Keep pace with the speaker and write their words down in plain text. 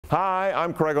Hi,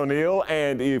 I'm Craig O'Neill,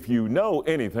 and if you know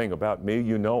anything about me,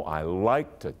 you know I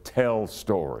like to tell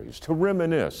stories, to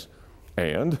reminisce,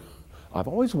 and I've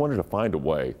always wanted to find a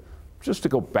way just to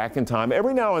go back in time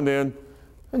every now and then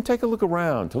and take a look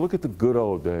around, to look at the good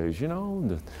old days, you know,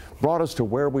 that brought us to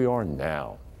where we are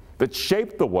now, that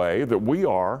shaped the way that we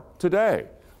are today,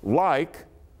 like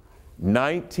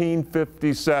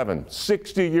 1957,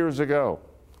 60 years ago.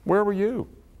 Where were you?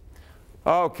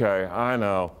 Okay, I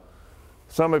know.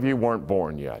 Some of you weren't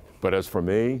born yet, but as for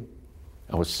me,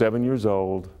 I was 7 years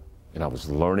old and I was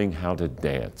learning how to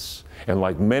dance. And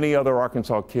like many other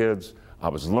Arkansas kids, I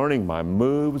was learning my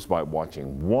moves by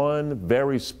watching one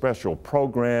very special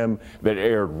program that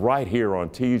aired right here on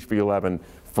THV11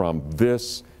 from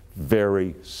this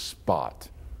very spot.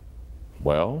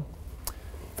 Well,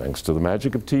 thanks to the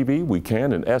magic of TV, we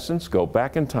can, in essence, go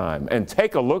back in time and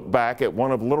take a look back at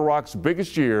one of Little Rock's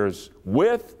biggest years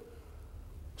with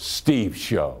Steve's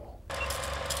Show.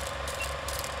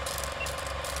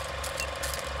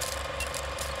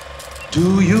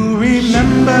 Do you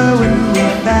remember when we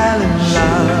fell in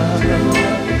love?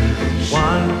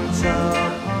 Once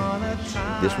upon a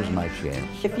time. This was my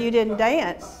chance. If you didn't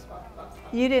dance,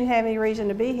 you didn't have any reason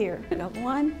to be here.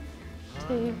 1,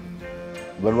 2.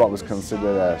 Little Rock was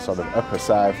considered a sort of upper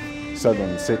south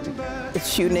southern city.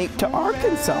 It's unique to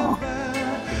Arkansas.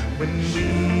 When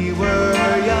we were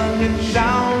young and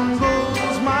down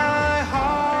goes my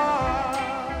heart.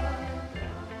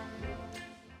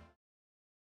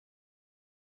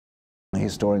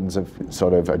 Historians have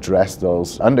sort of addressed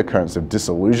those undercurrents of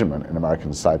disillusionment in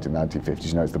American society in the 1950s.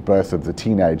 You know, it's the birth of the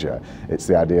teenager. It's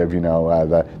the idea of, you know,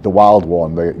 the wild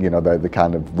one, the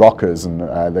kind of rockers and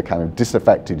the kind of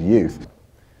disaffected youth.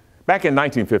 Back in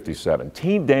 1957,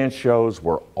 teen dance shows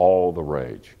were all the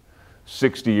rage.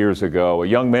 60 years ago, a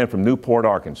young man from Newport,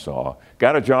 Arkansas,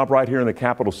 got a job right here in the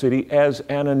capital city as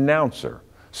an announcer.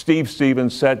 Steve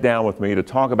Stevens sat down with me to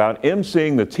talk about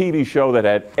emceeing the TV show that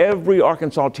had every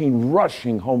Arkansas teen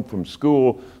rushing home from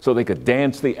school so they could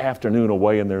dance the afternoon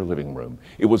away in their living room.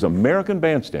 It was American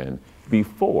Bandstand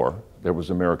before there was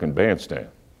American Bandstand.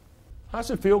 How's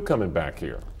it feel coming back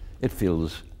here? It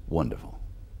feels wonderful.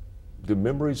 Do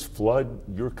memories flood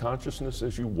your consciousness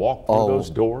as you walk through those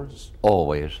doors?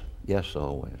 Always. Yes,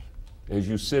 always. As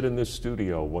you sit in this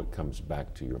studio, what comes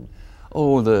back to your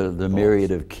Oh, the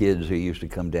myriad of kids who used to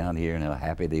come down here and how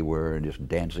happy they were and just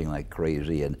dancing like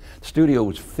crazy. And the studio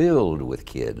was filled with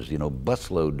kids. You know,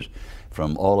 busloads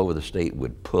from all over the state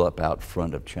would pull up out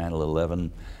front of Channel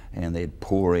 11 and they'd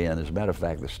pour in. As a matter of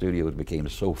fact, the studio became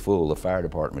so full, the fire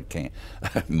department came,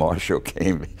 Marshall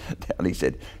came down. He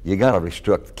said, "You got to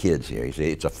restrict the kids here." He said,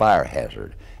 "It's a fire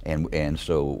hazard." And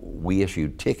so we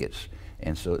issued tickets.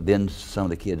 And so then some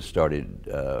of the kids started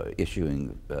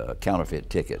issuing counterfeit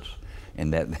tickets.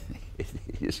 And that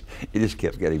it just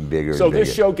kept getting bigger. So and bigger.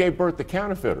 This show gave birth to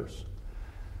counterfeiters.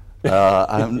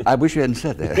 I wish you hadn't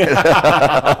said that.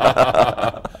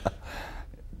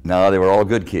 No, they were all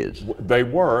good kids. They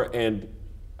were, and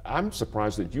I'm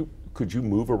surprised that could you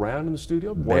move around in the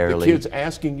studio? Barely. Weren't the kids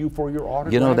asking you for your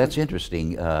autograph? You know, that's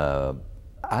interesting.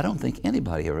 I don't think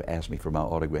anybody ever asked me for my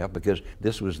autograph because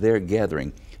this was their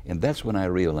gathering. And that's when I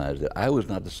realized that I was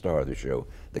not the star of the show.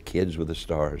 The kids were the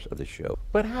stars of the show.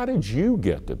 But how did you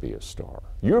get to be a star?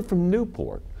 You're from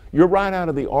Newport. You're right out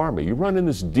of the Army. You run in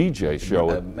this DJ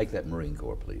show. Make that Marine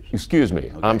Corps, please. Excuse me.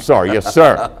 Okay. I'm sorry. Yes,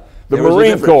 sir. The There was a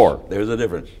Marine difference. Corps. There's a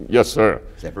difference. Yes, sir.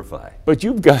 Semper Fi. But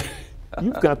you've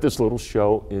got this little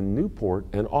show in Newport,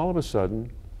 and all of a sudden,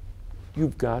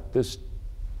 you've got this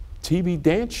TV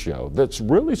dance show that's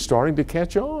really starting to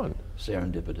catch on.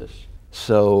 Serendipitous.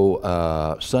 So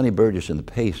Sonny Burgess and the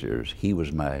Pacers, he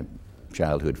was my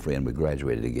childhood friend. We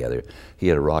graduated together. He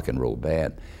had a rock and roll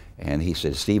band. And he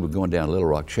said, "Steve, we're going down to Little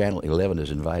Rock. Channel 11 has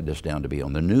invited us down to be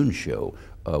on the noon show.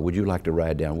 Would you like to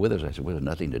ride down with us?" I said, "Well, there's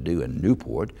nothing to do in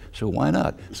Newport, so why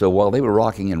not?" So while they were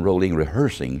rocking and rolling,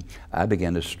 rehearsing, I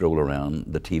began to stroll around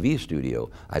the TV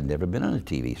studio. I'd never been in a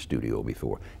TV studio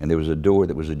before. And there was a door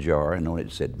that was ajar, and on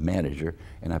it said manager,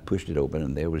 and I pushed it open,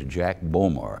 and there was Jack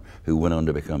Bomar, who went on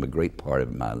to become a great part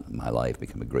of my life,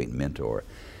 become a great mentor.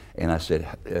 And I said,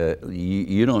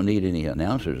 you don't need any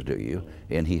announcers, do you?"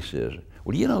 And he says,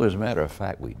 "Well, you know, as a matter of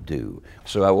fact, we do."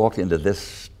 So I walked into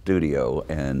this studio,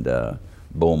 and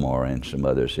Bomar and some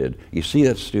others said, "You see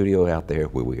that studio out there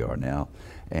where we are now?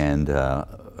 And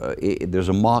there's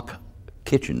a mock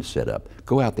kitchen set up.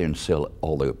 Go out there and sell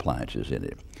all the appliances in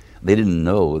it." They didn't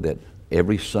know that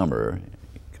every summer,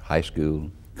 high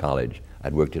school, college,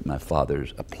 I'd worked at my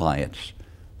father's appliance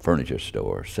furniture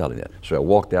store selling that. So I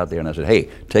walked out there and I said, "Hey,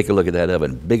 take a look at that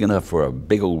oven, big enough for a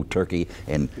big old turkey,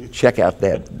 and check out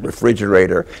that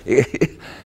refrigerator."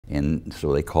 And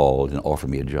so they called and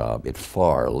offered me a job at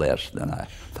far less than I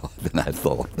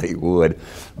thought they would.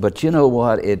 But you know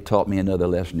what? It taught me another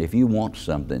lesson. If you want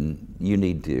something, you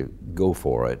need to go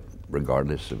for it,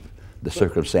 regardless of the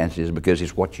circumstances, because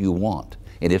it's what you want.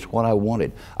 And it's what I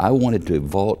wanted. I wanted to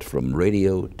vault from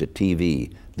radio to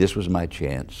TV. This was my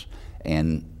chance.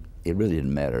 And it really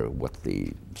didn't matter what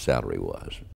the salary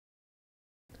was.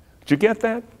 Did you get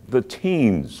that? The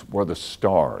teens were the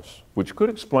stars, which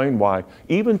could explain why,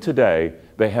 even today,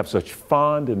 they have such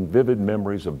fond and vivid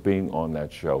memories of being on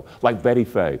that show. Like Betty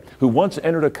Fay, who once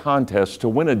entered a contest to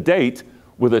win a date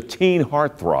with a teen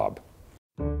heartthrob.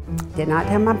 Did not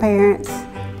tell my parents,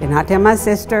 did not tell my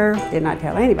sister, did not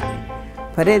tell anybody.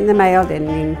 Put it in the mail, didn't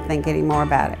even think any more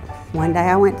about it. One day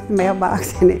I went to the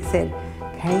mailbox and it said,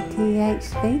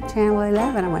 KTHV Channel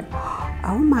 11. I went,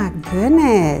 oh my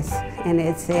goodness. And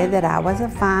it said that I was a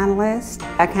finalist.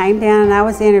 I came down and I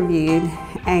was interviewed,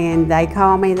 and they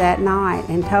called me that night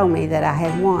and told me that I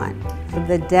had won.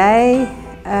 The day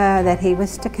that he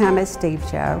was to come at Steve's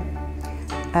show,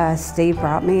 Steve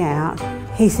brought me out.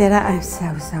 He said, I am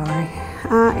so sorry.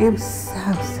 I am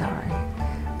so sorry,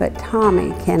 but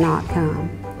Tommy cannot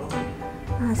come.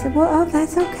 I said, well, oh,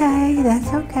 that's okay,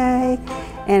 that's okay.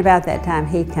 And about that time,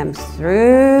 he comes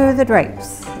through the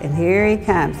drapes, and here he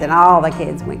comes, and all the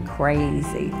kids went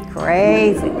crazy,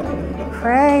 crazy,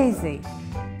 crazy.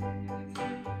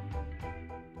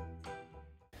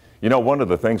 You know, one of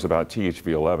the things about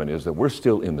THV11 is that we're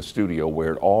still in the studio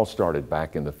where it all started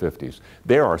back in the 50s.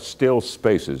 There are still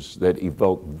spaces that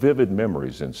evoke vivid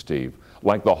memories in Steve,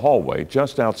 like the hallway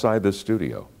just outside this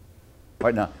studio.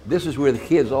 Right now, this is where the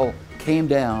kids all came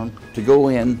down to go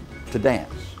in to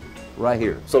dance. Right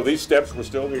here. So these steps were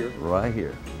still here? Right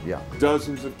here, yeah.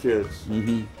 Dozens of kids.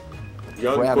 Mm-hmm.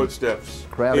 Young Crowded. Footsteps.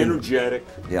 Crowded. Energetic.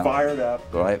 Yeah. Fired up.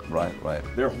 Right.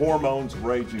 Their hormones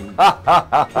raging.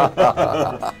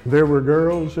 There were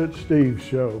girls at Steve's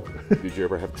show. Did you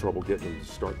ever have trouble getting them to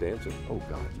start dancing? Oh,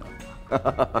 God, no.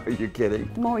 Are you kidding?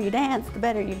 The more you dance, the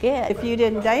better you get. If you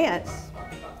didn't dance,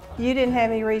 you didn't have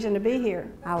any reason to be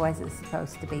here. I wasn't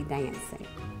supposed to be dancing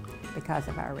because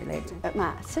of our religion. But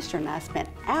my sister and I spent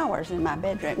hours in my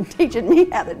bedroom teaching me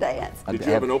how to dance. Did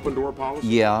you have an open door policy?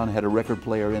 Yeah, and had a record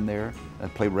player in there. I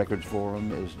played records for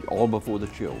them. It was all before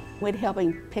the show. We'd help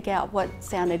him pick out what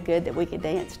sounded good that we could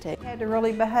dance to. We had to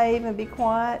really behave and be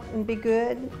quiet and be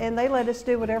good, and they let us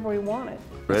do whatever we wanted.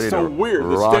 It's so weird.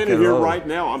 Standing here right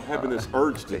now, I'm having this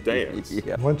urge to dance.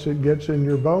 Yeah. Once it gets in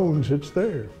your bones, it's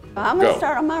there. I'm going to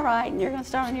start on my right, and you're going to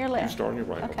start on your left. You start on your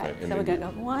right, okay. So we're going to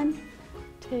go 1,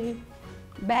 2,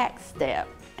 back step,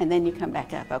 and then you come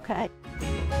back up, okay?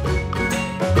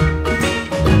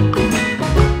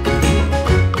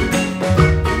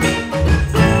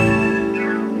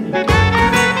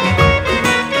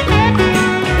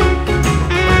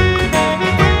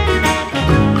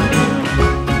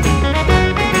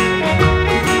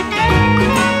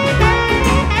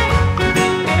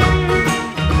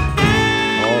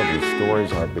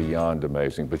 Beyond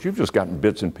amazing, but you've just gotten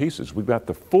bits and pieces. We've got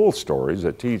the full stories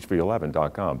at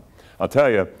THV11.com. I'll tell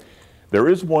you, there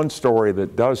is one story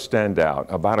that does stand out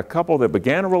about a couple that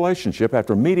began a relationship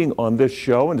after meeting on this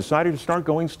show and decided to start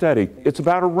going steady. It's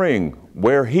about a ring,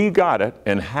 where he got it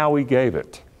and how he gave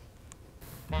it.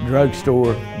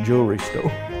 Drugstore, jewelry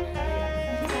store.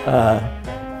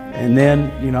 And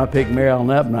then, you know, I picked Marilyn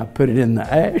up and I put it in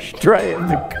the ashtray of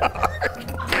the car.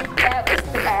 That was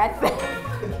the bad thing.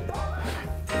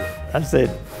 I said,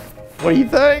 what do you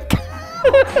think?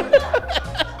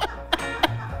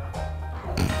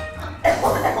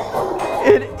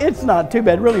 It's not too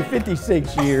bad, really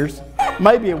 56 years.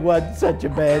 Maybe it wasn't such a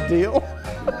bad deal.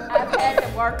 I've had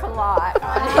to work a lot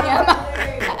on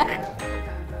him.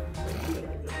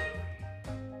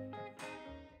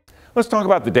 Let's talk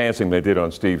about the dancing they did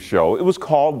on Steve's show. It was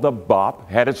called the Bop,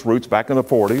 had its roots back in the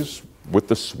 40s with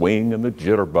the swing and the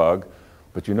jitterbug.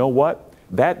 But you know what?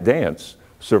 That dance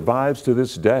survives to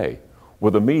this day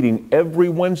with a meeting every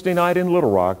Wednesday night in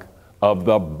Little Rock of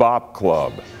the Bop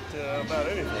Club. About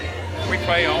anything. We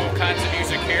play all kinds of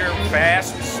music here,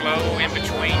 fast, slow, in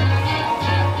between.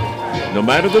 No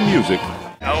matter the music,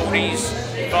 Oldies,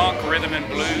 funk, rhythm and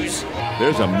blues.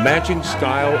 there's a matching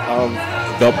style of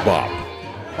the Bop.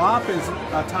 Bop is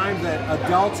a time that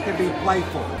adults can be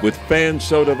playful. With fans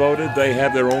so devoted, they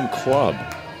have their own club.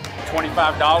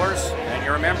 $25 and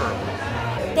you're a member.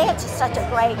 dance is such a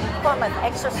great form of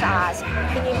exercise,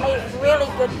 and you meet really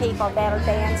good people that are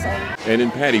dancing. And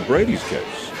in Patty Brady's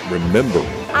case, remember.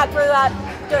 I grew up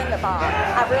doing the ball.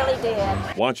 I really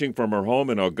did. Watching from her home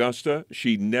in Augusta,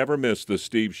 she never missed the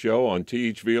Steve Show on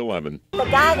THV11. The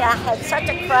guy that I had such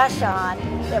a crush on,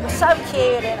 that was so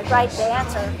cute and a great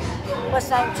dancer, was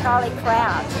named Charlie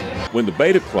Crouch. When the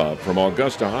Beta Club from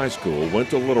Augusta High School went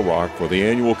to Little Rock for the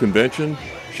annual convention,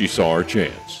 she saw her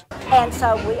chance. And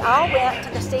so we all went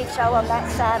to the Steve Show on that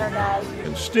Saturday.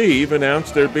 And Steve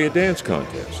announced there'd be a dance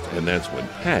contest. And that's when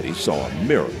Patty saw a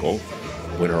miracle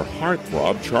when her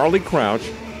heartthrob, Charlie Crouch,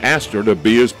 asked her to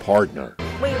be his partner.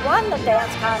 We won the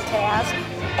dance contest,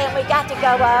 and we got to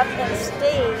go up, and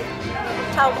Steve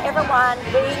told everyone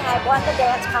we had won the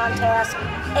dance contest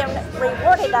and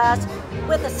rewarded us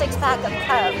with a 6-pack of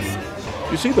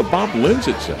Cokes. You see, the bop lends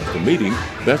itself to meeting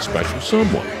that special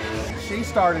someone. She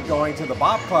started going to the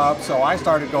bop club, so I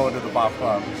started going to the bop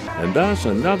club. And thus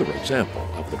another example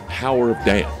of the power of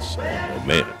dance and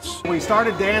romance. We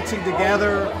started dancing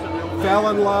together, fell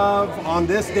in love on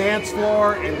this dance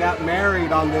floor, and got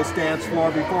married on this dance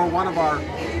floor before one of our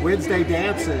Wednesday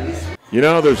dances. You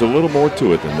know, there's a little more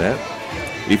to it than that.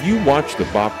 If you watch the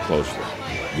bop closely,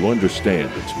 you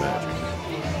understand its magic.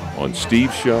 On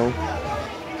Steve's Show,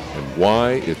 and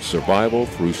why its survival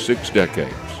through 6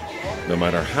 decades. No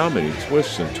matter how many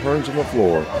twists and turns on the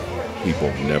floor, people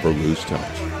never lose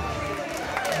touch.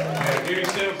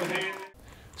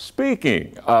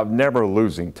 Speaking of never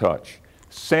losing touch,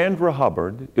 Sandra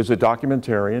Hubbard is a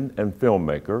documentarian and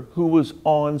filmmaker who was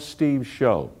on Steve's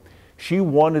Show. She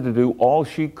wanted to do all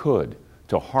she could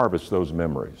to harvest those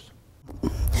memories.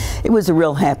 It was a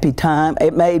real happy time.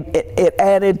 It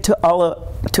added to all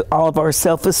of our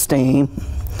self-esteem.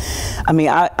 I mean,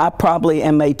 I probably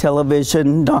am a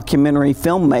television documentary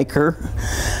filmmaker,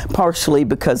 partially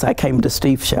because I came to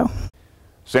Steve's Show.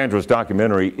 Sandra's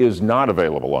documentary is not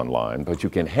available online, but you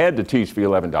can head to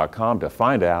THV11.com to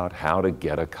find out how to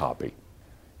get a copy.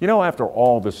 You know, after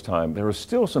all this time, there are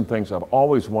still some things I've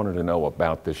always wanted to know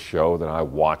about this show that I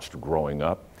watched growing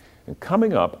up. And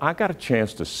coming up, I got a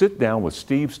chance to sit down with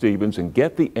Steve Stevens and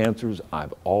get the answers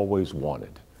I've always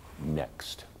wanted.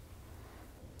 Next.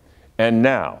 And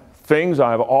now, things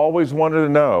I've always wanted to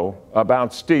know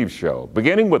about Steve's Show,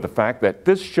 beginning with the fact that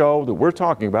this show that we're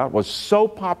talking about was so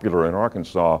popular in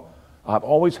Arkansas, I've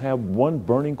always had one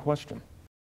burning question.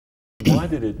 Why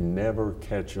did it never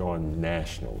catch on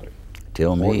nationally?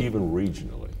 Tell me. Or even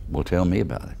regionally? Well, tell me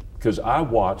about it. Because I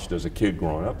watched as a kid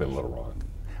growing up in Little Rock.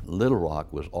 Little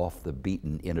Rock was off the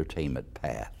beaten entertainment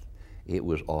path. It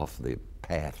was off the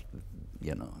path,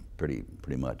 you know, pretty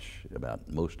much about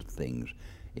most things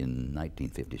in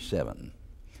 1957.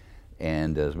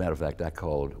 And as a matter of fact, I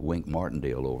called Wink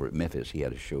Martindale over at Memphis. He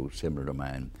had a show similar to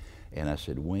mine. And I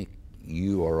said, Wink,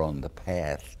 you are on the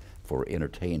path for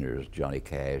entertainers, Johnny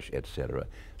Cash, etc.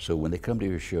 So when they come to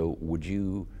your show, would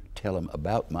you tell them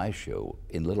about my show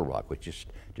in Little Rock, which is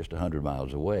just 100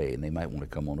 miles away, and they might want to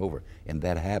come on over. And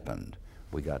that happened.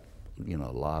 We got, you know,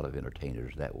 a lot of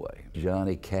entertainers that way.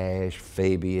 Johnny Cash,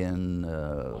 Fabian,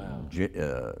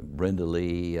 Brenda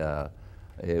Lee,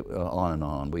 on and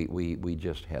on. We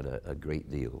just had a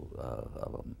great deal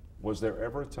of them. Was there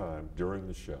ever a time during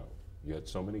the show, you had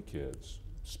so many kids,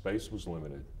 space was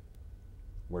limited,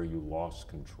 where you lost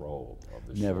control of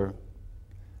the show? Never,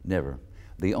 never.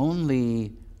 The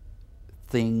only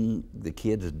thing the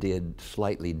kids did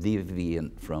slightly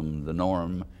deviant from the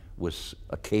norm was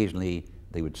occasionally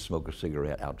they would smoke a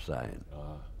cigarette outside.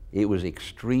 It was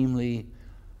extremely,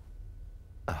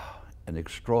 an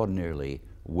extraordinarily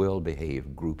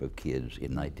well-behaved group of kids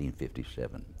in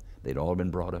 1957. They'd all been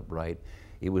brought up right.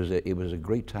 It was a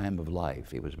great time of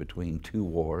life. It was between 2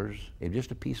 wars. It was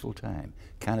just a peaceful time,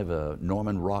 kind of a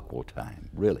Norman Rockwell time,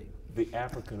 really. The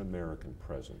African-American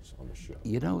presence on the show.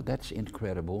 You know, that's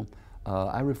incredible.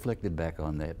 I reflected back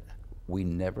on that. We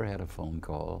never had a phone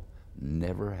call,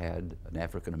 never had an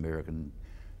African-American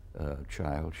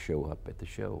child show up at the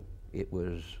show. It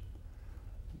was,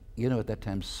 you know, at that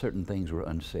time, certain things were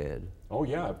unsaid. Oh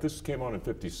yeah, if this came on in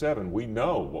 57, we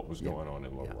know what was going on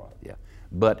in Little Rock. Yeah,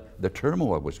 but the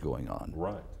turmoil was going on.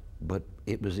 Right. But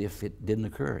it was if it didn't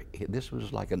occur. This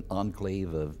was like an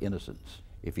enclave of innocence.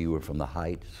 If you were from the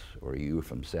Heights or you were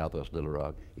from Southwest Little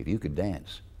Rock, if you could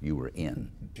dance, you were in.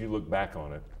 If you look back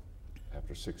on it,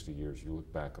 after 60 years, you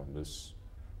look back on this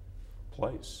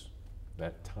place,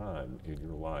 that time in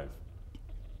your life,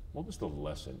 what was the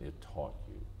lesson it taught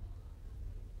you?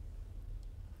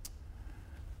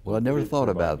 Well, I never thought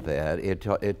about that.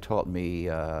 It taught me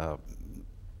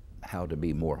how to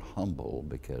be more humble,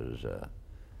 because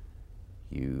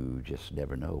you just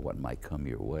never know what might come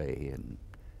your way. And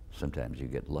sometimes you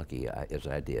get lucky, as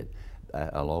I did.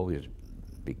 I'll always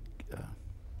be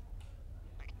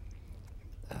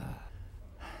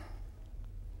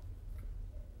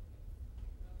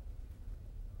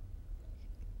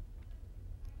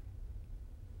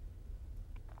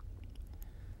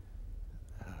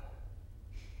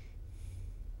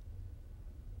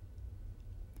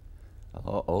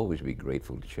I'll always be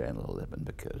grateful to Channel 11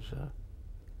 because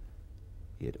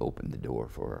it opened the door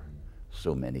for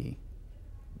so many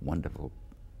wonderful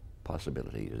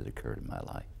possibilities that occurred in my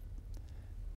life.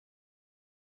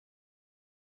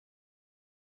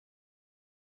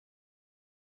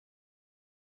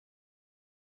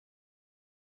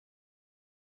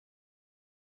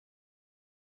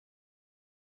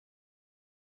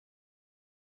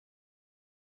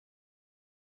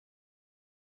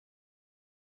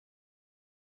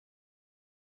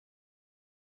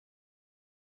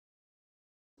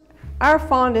 Our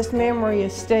fondest memory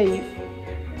is Steve.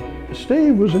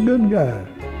 Steve was a good guy.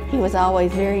 He was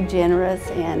always very generous,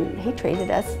 and he treated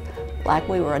us like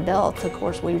we were adults. Of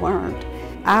course, we weren't.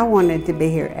 I wanted to be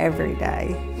here every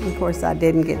day. Of course, I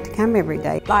didn't get to come every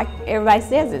day. Like everybody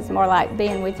says, it's more like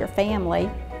being with your family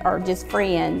or just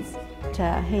friends.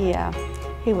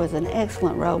 He was an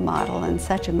excellent role model and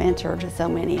such a mentor to so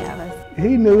many of us.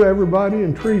 He knew everybody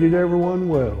and treated everyone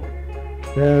well.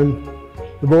 And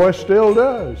the boy still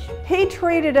does. He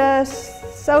treated us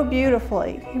so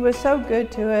beautifully. He was so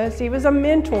good to us. He was a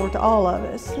mentor to all of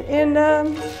us. And I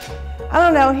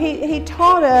don't know, he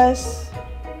taught us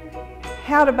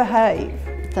how to behave.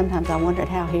 Sometimes I wondered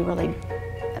how he really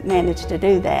managed to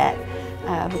do that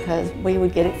because we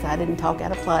would get excited and talk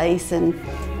out of place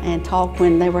and talk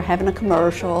when they were having a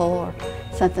commercial or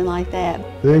something like that.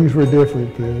 Things were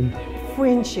different then.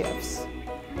 Friendships.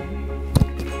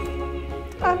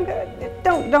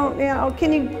 Don't, you know,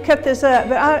 can you cut this up?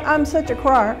 But I'm such a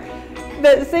crier.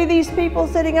 But see these people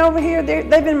sitting over here, they've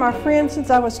been my friends since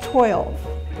I was 12.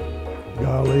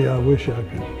 Golly, I wish I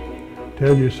could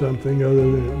tell you something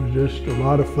other than it was just a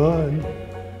lot of fun.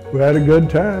 We had a good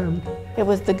time. It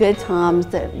was the good times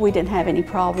that we didn't have any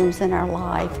problems in our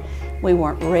life. We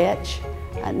weren't rich.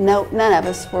 None of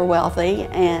us were wealthy,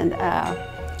 and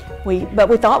but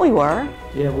we thought we were.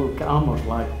 Yeah, we're almost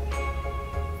like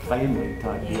family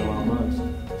type deal almost.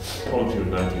 I told you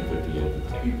in 1958 that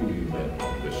the people you met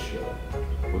on this show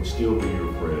would still be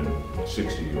your friend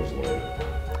 60 years later.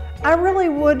 I really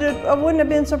wouldn't have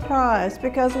been surprised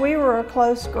because we were a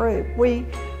close group. We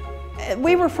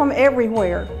were from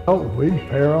everywhere. Oh, we'd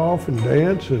pair off and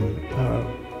dance, and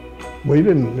we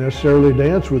didn't necessarily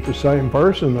dance with the same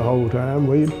person the whole time.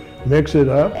 We'd mix it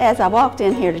up. As I walked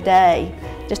in here today,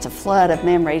 just a flood of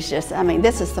memories. I mean,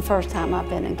 this is the first time I've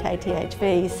been in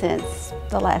KTHV since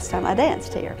the last time I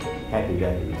danced here. Happy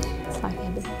days. It's like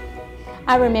happy days.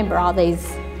 I remember all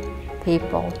these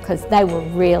people because they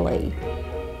really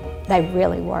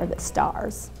were the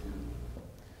stars.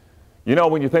 You know,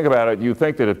 when you think about it, you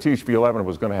think that if THV11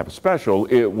 was going to have a special,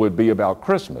 it would be about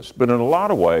Christmas. But in a lot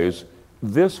of ways,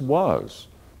 this was,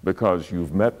 because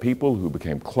you've met people who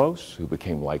became close, who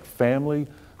became like family,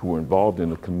 who were involved in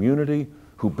the community,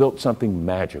 who built something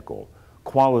magical,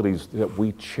 qualities that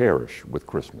we cherish with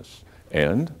Christmas,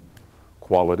 and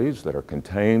qualities that are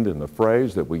contained in the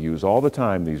phrase that we use all the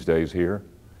time these days here,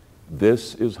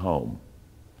 "This is home,"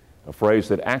 a phrase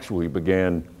that actually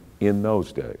began in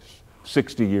those days,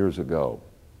 60 years ago,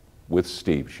 with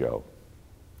Steve Show.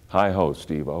 Hi-ho,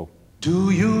 Steve-O. Do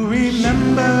you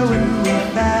remember when we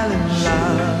fell in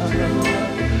love?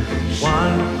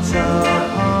 Once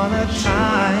upon a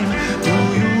time. Do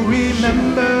you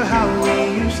remember how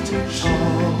we used to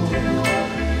talk?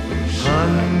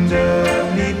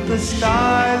 Underneath the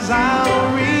stars,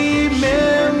 I'll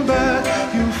remember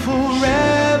you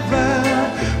forever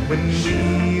when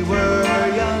we were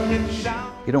young and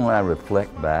shy. You know, when I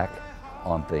reflect back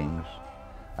on things,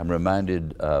 I'm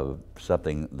reminded of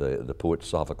something the poet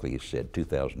Sophocles said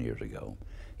 2,000 years ago.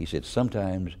 He said,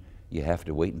 sometimes you have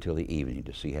to wait until the evening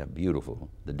to see how beautiful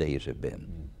the days have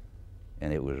been.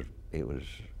 And it was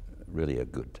really a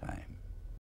good time.